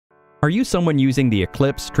Are you someone using the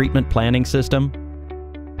Eclipse Treatment Planning System?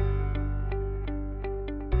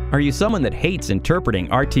 Are you someone that hates interpreting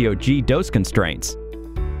RTOG dose constraints?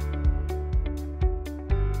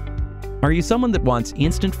 Are you someone that wants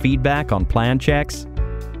instant feedback on plan checks?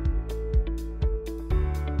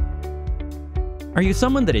 Are you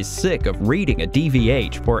someone that is sick of reading a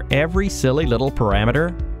DVH for every silly little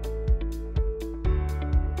parameter?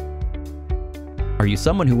 Are you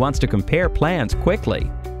someone who wants to compare plans quickly?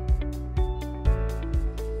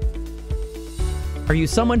 Are you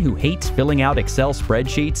someone who hates filling out Excel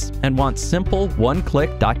spreadsheets and wants simple,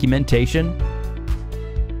 one-click documentation?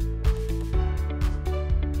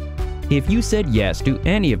 If you said yes to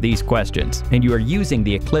any of these questions and you are using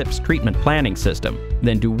the Eclipse Treatment Planning System,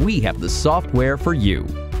 then do we have the software for you.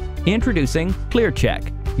 Introducing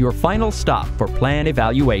ClearCheck, your final stop for plan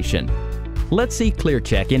evaluation. Let's see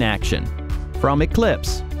ClearCheck in action. From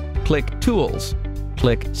Eclipse, click Tools,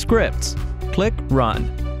 click Scripts, click Run.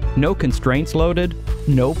 No constraints loaded?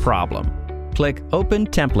 No problem. Click Open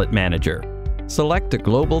Template Manager. Select a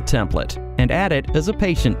global template and add it as a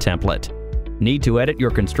patient template. Need to edit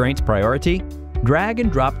your constraints priority? Drag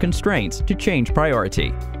and drop constraints to change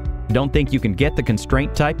priority. Don't think you can get the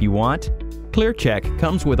constraint type you want? ClearCheck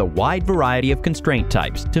comes with a wide variety of constraint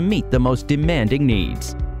types to meet the most demanding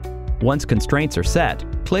needs. Once constraints are set,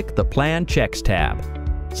 click the Plan Checks tab.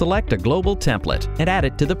 Select a global template and add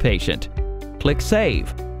it to the patient. Click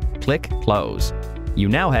Save. Click Close. You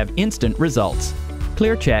now have instant results.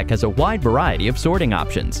 ClearCheck has a wide variety of sorting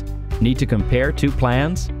options. Need to compare two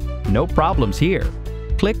plans? No problems here.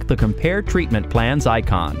 Click the Compare Treatment Plans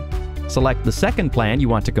icon. Select the second plan you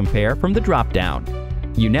want to compare from the drop-down.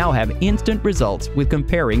 You now have instant results with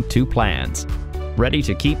comparing two plans. Ready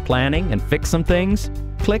to keep planning and fix some things?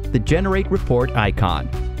 Click the Generate Report icon.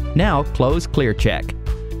 Now close ClearCheck.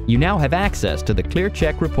 You now have access to the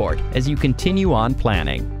ClearCheck report as you continue on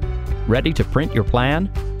planning. Ready to print your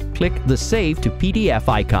plan? Click the Save to PDF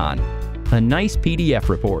icon. A nice PDF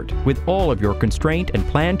report with all of your constraint and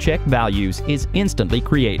plan check values is instantly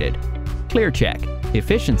created. ClearCheck,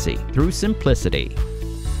 efficiency through simplicity.